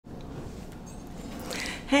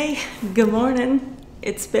Hey, good morning.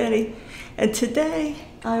 It's Betty, and today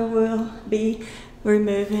I will be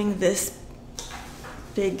removing this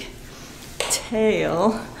big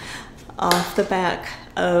tail off the back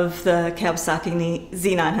of the Kawasaki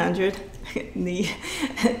Z900.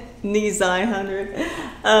 Z900.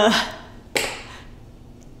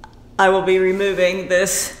 I will be removing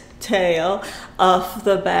this tail off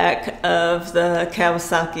the back of the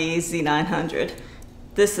Kawasaki Z900.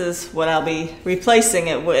 This is what I'll be replacing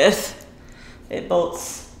it with. It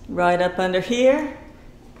bolts right up under here.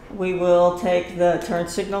 We will take the turn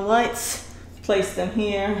signal lights, place them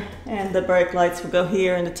here, and the brake lights will go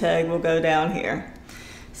here and the tag will go down here.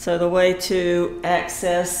 So the way to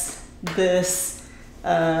access this,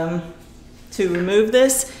 to remove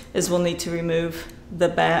this, is we'll need to remove the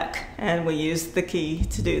back, and we use the key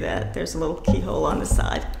to do that. There's a little keyhole on the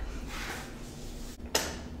side.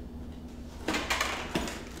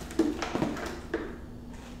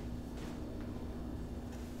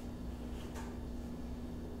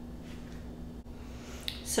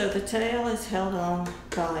 So the tail is held on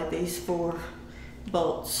by these 4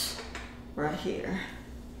 bolts right here.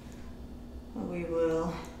 We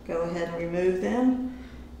will go ahead and remove them,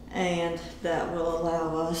 and that will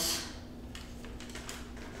allow us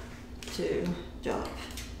to drop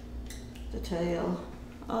the tail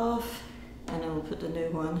off, and then we'll put the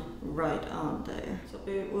new one right on there. So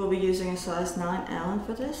we'll be using a size 9 Allen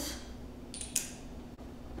for this.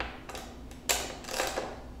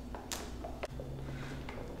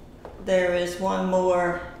 There is one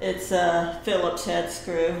more. It's a Phillips head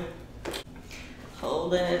screw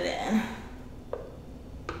holding it in.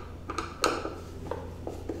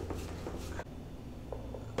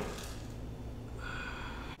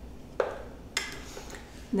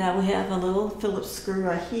 Now we have a little Phillips screw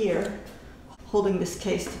right here holding this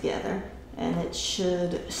case together, and it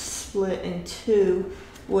should split in 2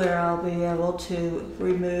 where I'll be able to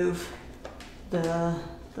remove the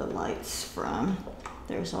lights from.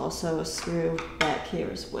 There's also a screw back here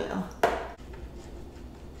as well.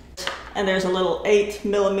 And there's a little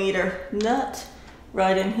 8mm nut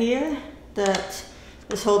right in here that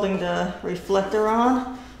is holding the reflector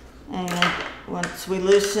on. And once we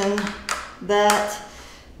loosen that,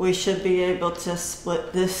 we should be able to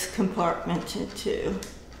split this compartment in 2.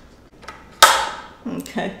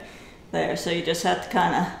 Okay, there. So you just have to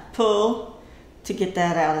kind of pull to get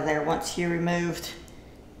that out of there once you removed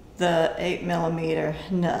the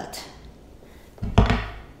 8mm nut.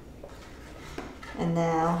 And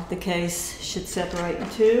now the case should separate in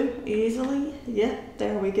 2 easily. Yep,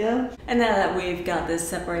 there we go. And now that we've got this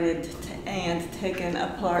separated and taken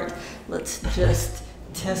apart, let's just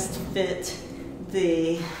test fit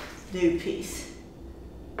the new piece.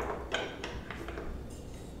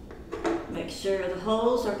 Make sure the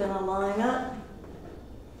holes are going to line up.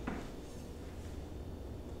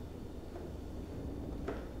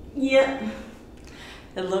 Yep,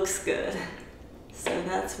 it looks good. So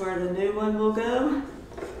that's where the new one will go.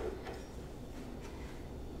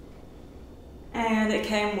 And it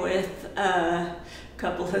came with a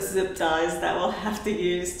couple of zip ties that we'll have to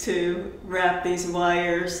use to wrap these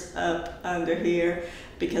wires up under here,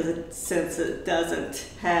 because since it doesn't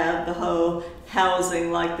have the whole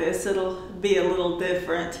housing like this, it'll be a little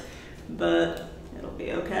different, but it'll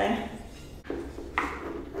be okay.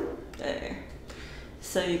 There.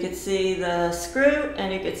 So you could see the screw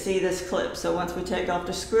and you could see this clip. So once we take off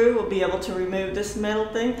the screw, we'll be able to remove this metal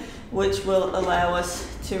thing, which will allow us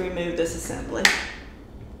to remove this assembly.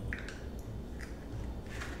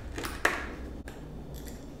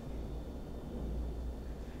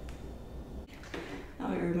 Now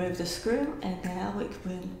we remove the screw, and now we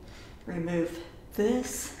can remove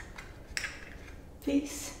this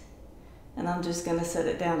piece. And I'm just going to set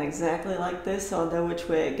it down exactly like this so I'll know which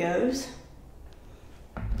way it goes.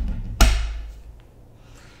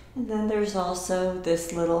 And then there's also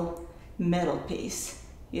this little metal piece.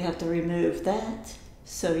 You have to remove that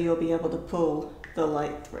so you'll be able to pull the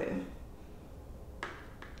light through.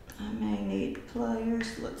 I may need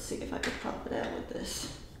pliers. Let's see if I can pop it out with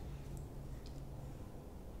this.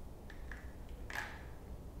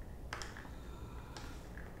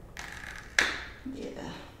 Yeah.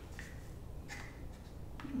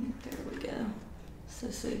 There we go. So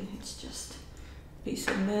see, it's just a piece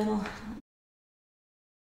of metal.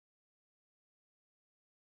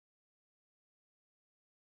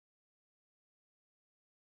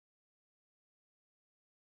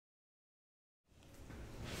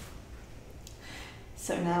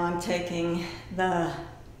 So now I'm taking the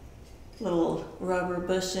little rubber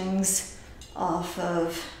bushings off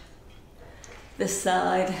of this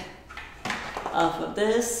side off of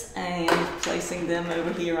this and placing them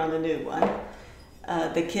over here on the new one.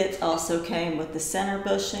 The kit also came with the center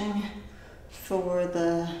bushing for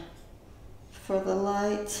the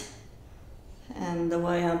light, and the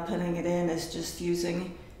way I'm putting it in is just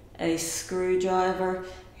using a screwdriver.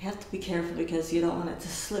 You have to be careful because you don't want it to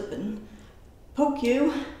slip and poke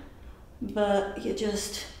you, but you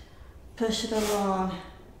just push it along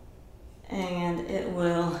and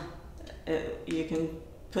you can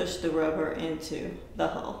push the rubber into the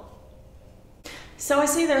hole. So I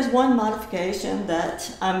see there's one modification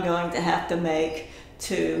that I'm going to have to make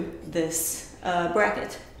to this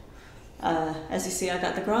bracket. As you see, I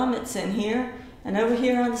got the grommets in here, and over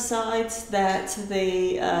here on the sides that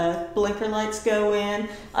the blinker lights go in,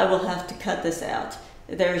 I will have to cut this out.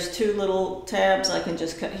 There's two little tabs I can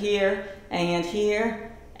just cut here and do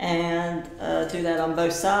that on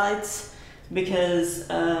both sides because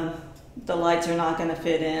the lights are not going to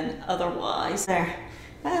fit in otherwise. There,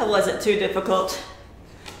 that wasn't too difficult.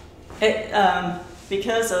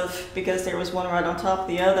 Because there was one right on top of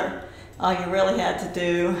the other, all you really had to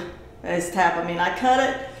do is tap. I mean, I cut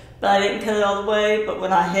it, but I didn't cut it all the way, but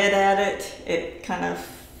when I hit at it, it kind of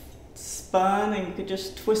spun and you could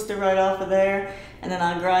just twist it right off of there, and then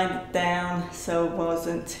I grind it down so it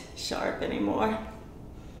wasn't sharp anymore.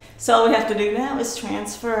 So all we have to do now is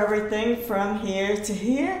transfer everything from here to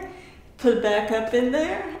here, put it back up in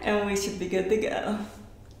there, and we should be good to go.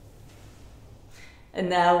 And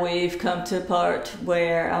now we've come to a part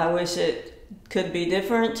where I wish it could be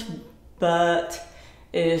different, but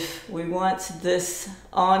if we want this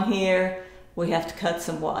on here, we have to cut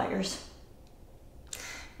some wires.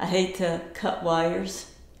 I hate to cut wires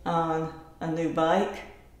on a new bike.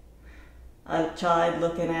 I've tried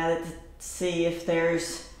looking at it to see if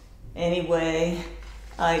there's any way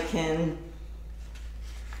I can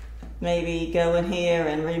maybe go in here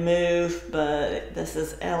and remove, but this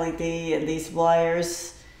is LED and these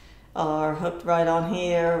wires are hooked right on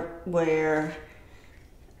here where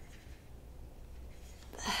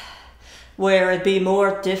it'd be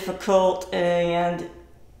more difficult and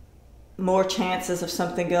more chances of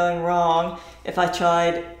something going wrong if I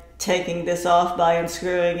tried taking this off by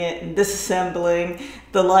unscrewing it and disassembling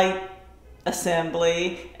the light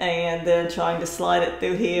assembly and then trying to slide it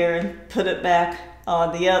through here and put it back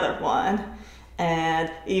on the other one.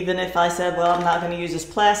 And even if I said, well, I'm not going to use this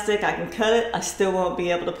plastic, I can cut it, I still won't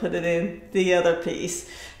be able to put it in the other piece.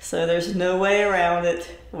 So there's no way around it.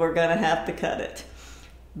 We're going to have to cut it.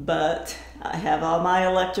 But I have all my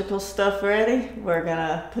electrical stuff ready. We're going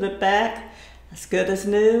to put it back as good as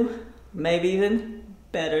new, maybe even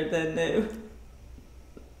better than new.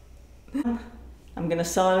 I'm going to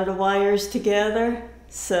solder the wires together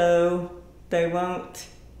so they won't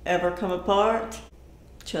ever come apart.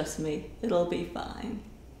 Trust me, it'll be fine.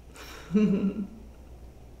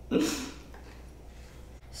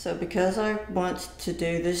 So because I want to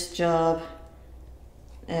do this job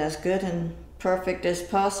as good and perfect as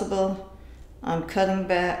possible, I'm cutting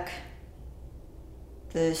back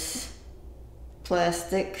this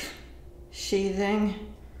plastic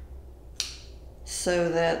sheathing so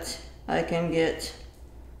that I can get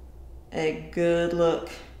a good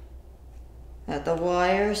look at the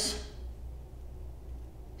wires,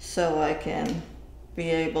 so I can be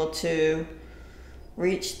able to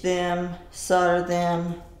reach them, solder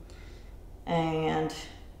them, and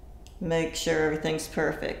make sure everything's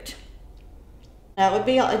perfect. Now it would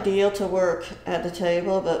be ideal to work at the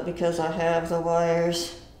table, but because I have the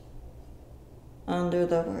wires under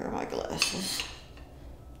the, where are my glasses?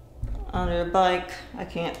 Under the bike, I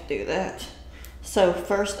can't do that. So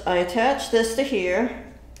first I attach this to here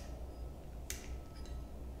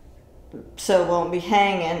so it won't be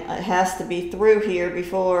hanging. It has to be through here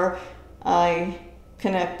before I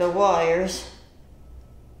connect the wires.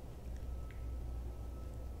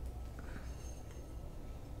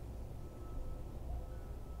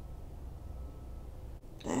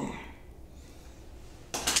 There.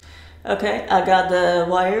 Okay, I got the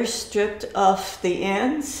wires stripped off the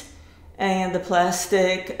ends and the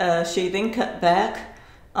plastic sheathing cut back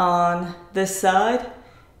on this side,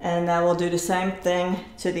 and now we'll do the same thing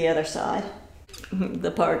to the other side,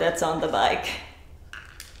 the part that's on the bike.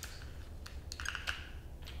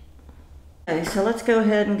 Okay, so let's go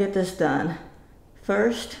ahead and get this done.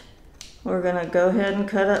 First, we're gonna go ahead and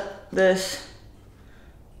cut up this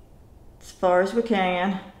as far as we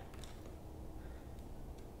can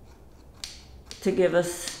to give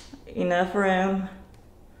us enough room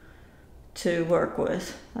to work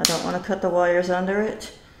with. I don't want to cut the wires under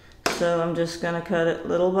it, so I'm just going to cut it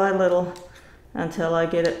little by little until I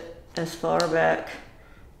get it as far back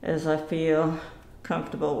as I feel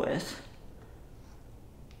comfortable with.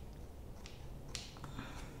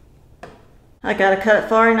 I gotta cut it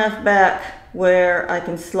far enough back where I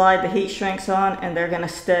can slide the heat shrinks on, and they're gonna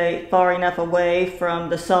stay far enough away from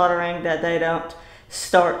the soldering that they don't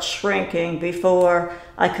start shrinking before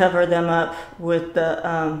I cover them up with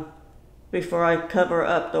the, before I cover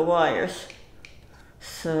up the wires.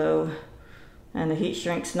 So, and the heat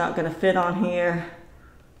shrink's not gonna fit on here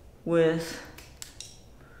with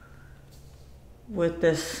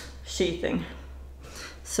this sheathing.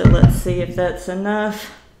 So let's see if that's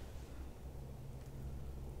enough.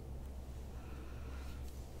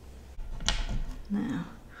 Now,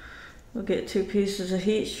 we'll get 2 pieces of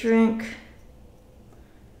heat shrink,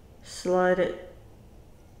 slide it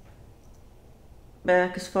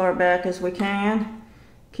back as far back as we can,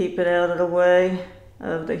 keep it out of the way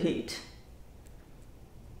of the heat.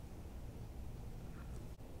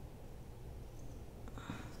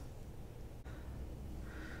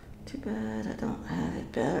 Too bad I don't have a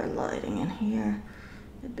better lighting in here.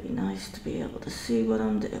 It'd be nice to be able to see what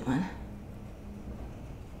I'm doing.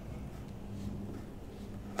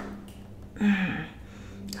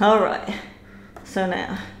 All right, so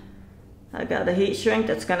now I got a heat shrink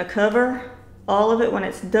that's gonna cover all of it when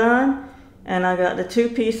it's done, and I got the 2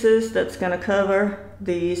 pieces that's gonna cover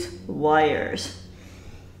these wires.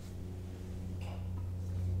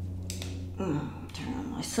 Turn on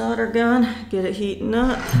my solder gun, get it heating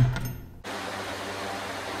up.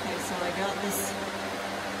 Okay, so I got this.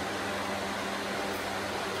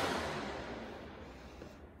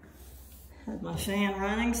 Had my fan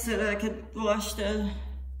running so that I could wash the.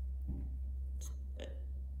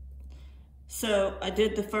 So I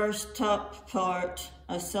did the first top part,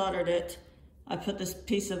 I soldered it. I put this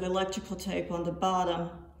piece of electrical tape on the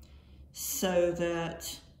bottom so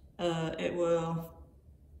that it will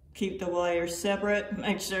keep the wires separate,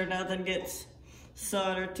 make sure nothing gets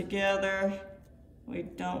soldered together. We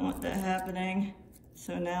don't want that happening.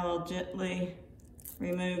 So now I'll gently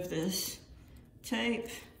remove this tape,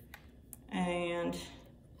 and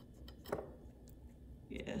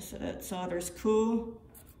yeah, so that solder's cool.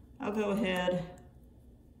 I'll go ahead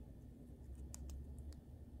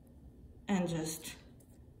and just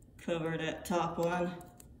cover that top one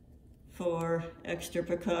for extra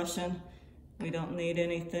precaution. We don't need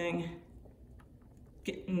anything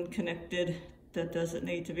getting connected that doesn't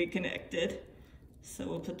need to be connected. So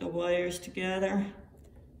we'll put the wires together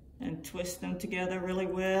and twist them together really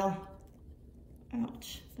well.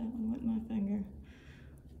 Ouch, that one went my finger.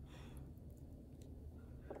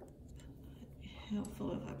 It'd be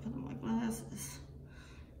helpful if I put on my glasses.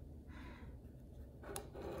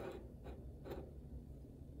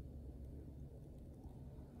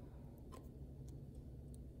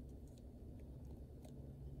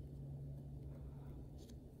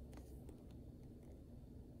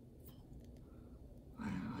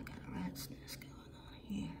 Nest going on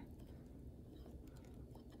here.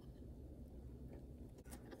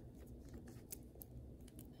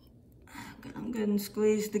 Got them good and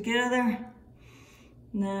squeezed together.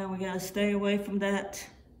 Now we gotta stay away from that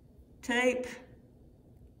tape,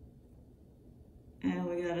 and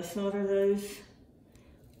we gotta solder those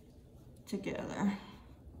together.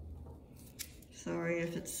 Sorry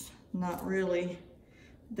if it's not really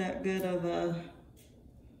that good of a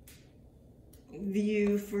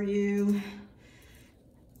view for you,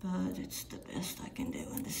 but it's the best I can do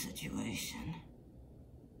in this situation.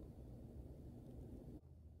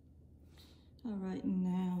 All right,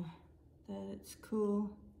 now that it's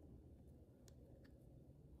cool,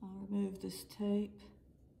 I'll remove this tape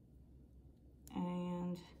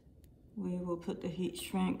and we will put the heat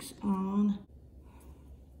shrinks on.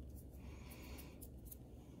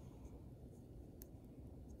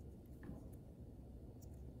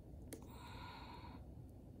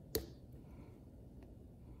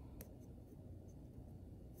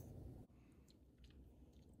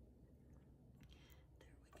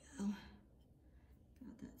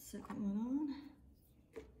 Second one on.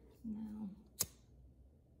 Now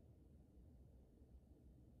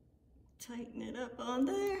tighten it up on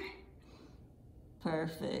there.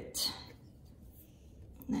 Perfect.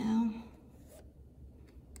 Now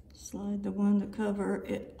slide the one to cover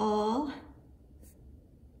it all.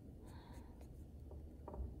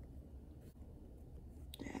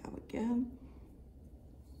 There we go.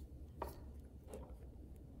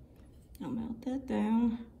 I'll melt that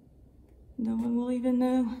down. No one will even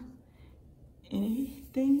know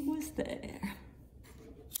anything was there.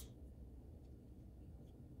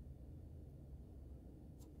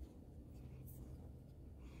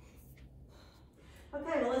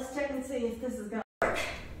 Okay, well, let's check and see if this is gonna work.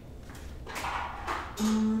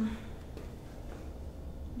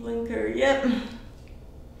 Blinker, yep.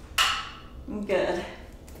 Good.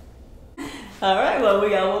 All right, well, we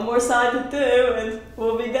got one more side to do and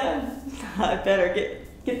we'll be done. I better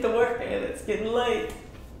get to work and it's getting late.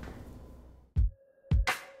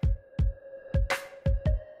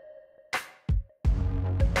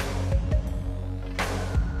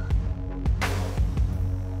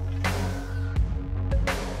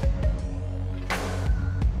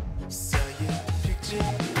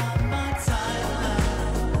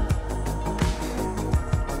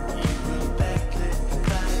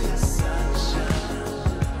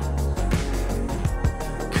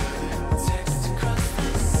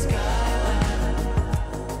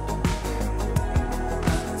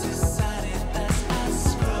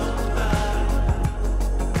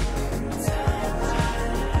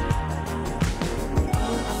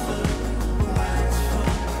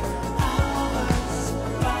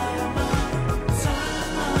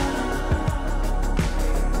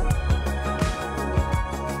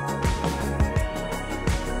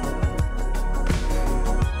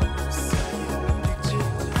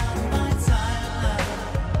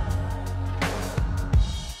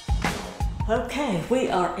 Okay, we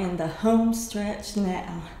are in the home stretch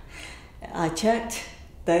now. I checked,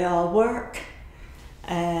 they all work,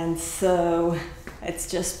 and so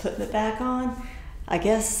it's just putting it back on. I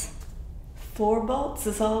guess 4 bolts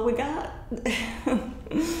is all we got.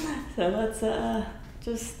 So let's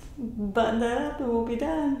just button that up and we'll be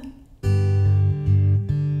done.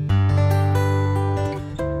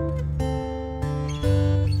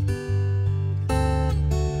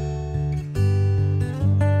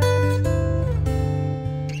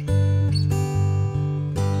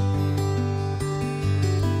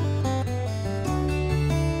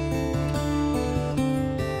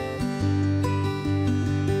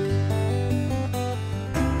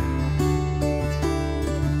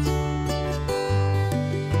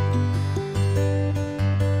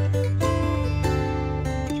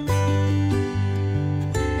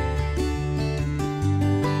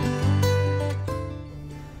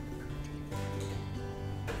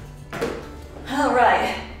 All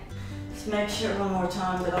right, let's make sure one more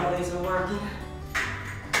time that all these are working.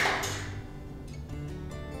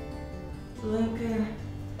 Blinker,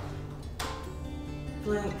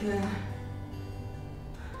 blinker.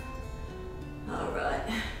 All right,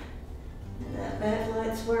 and that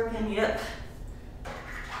backlight's working, yep.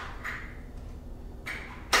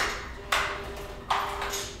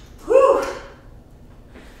 Whew!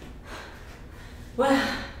 Well,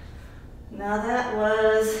 now that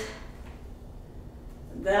was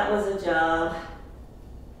a job,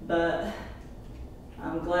 but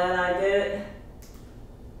I'm glad I did it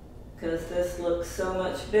because this looks so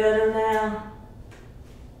much better now.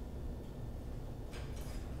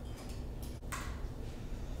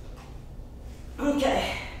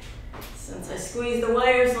 Okay, since I squeezed the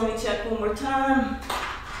wires, let me check one more time.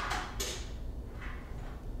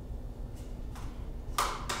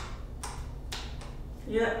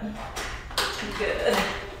 Yep, good.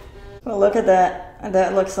 Well, look at that.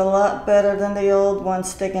 That looks a lot better than the old one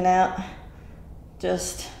sticking out.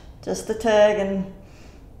 Just the tag and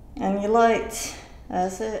your lights.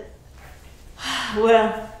 That's it.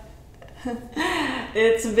 Well,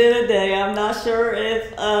 it's been a day. I'm not sure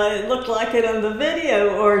if it looked like it on the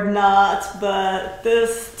video or not, but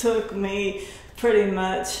this took me pretty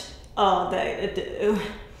much all day to do.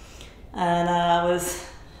 And I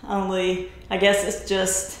guess it's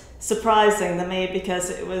just surprising to me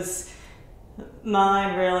because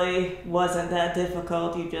mine really wasn't that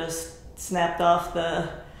difficult. You just snapped off the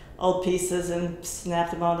old pieces and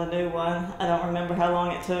snapped them on the new one. I don't remember how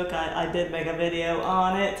long it took. I did make a video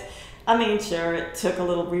on it. I mean, sure, it took a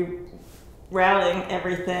little rerouting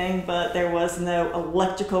everything, but there was no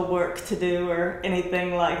electrical work to do or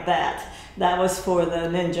anything like that. That was for the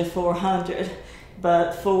Ninja 400.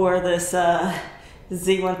 But for this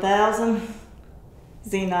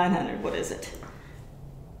Z900, what is it?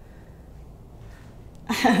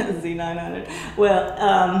 Z900.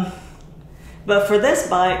 Well, but for this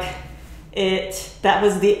bike, that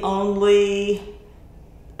was the only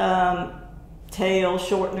tail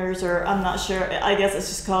shorteners, or I'm not sure, I guess it's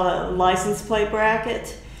just called a license plate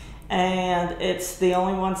bracket, and it's the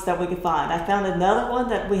only ones that we could find. I found another one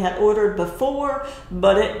that we had ordered before,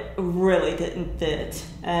 but it really didn't fit.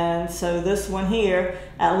 And so this one here,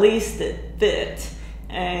 at least it fit,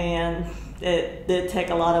 and it did take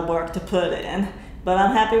a lot of work to put in. But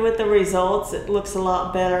I'm happy with the results. It looks a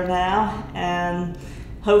lot better now, and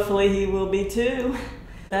hopefully he will be too.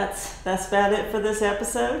 That's about it for this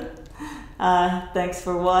episode. Thanks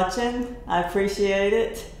for watching. I appreciate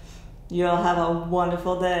it. You all have a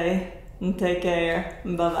wonderful day and take care.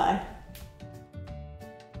 Bye-bye.